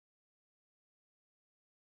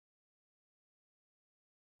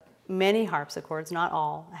many harpsichords, not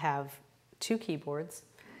all, have two keyboards,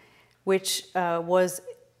 which was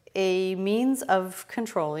a means of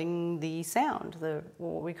controlling the sound,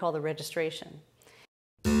 what we call the registration.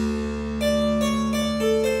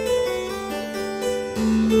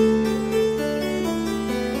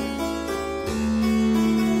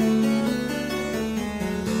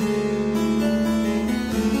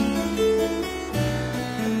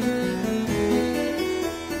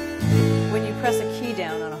 When you press a key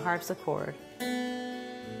down on a harpsichord,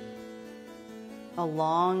 a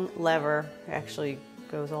long lever actually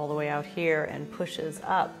goes all the way out here and pushes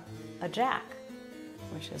up a jack,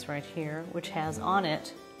 which is right here, which has on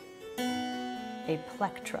it a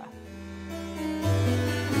plectra.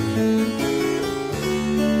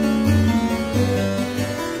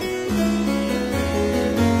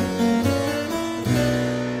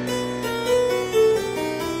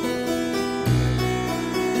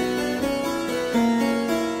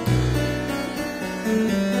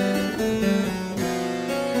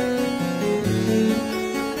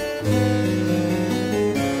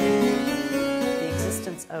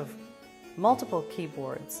 Of multiple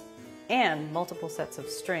keyboards and multiple sets of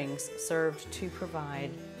strings served to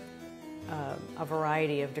provide a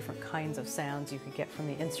variety of different kinds of sounds you could get from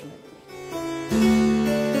the instrument.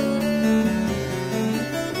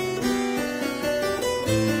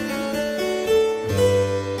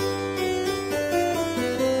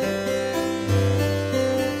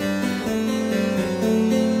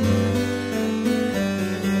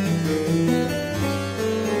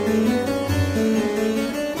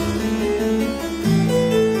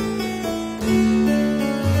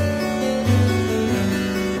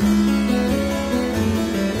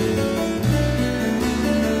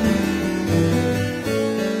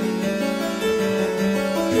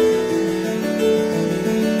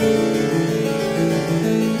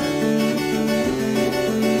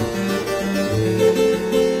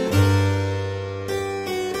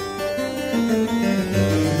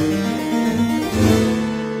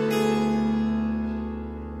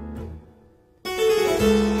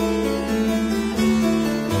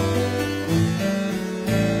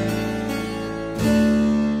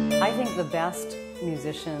 The best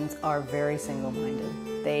musicians are very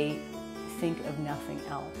single-minded. They think of nothing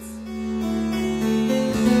else.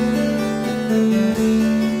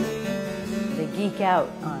 They geek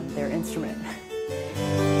out on their instrument.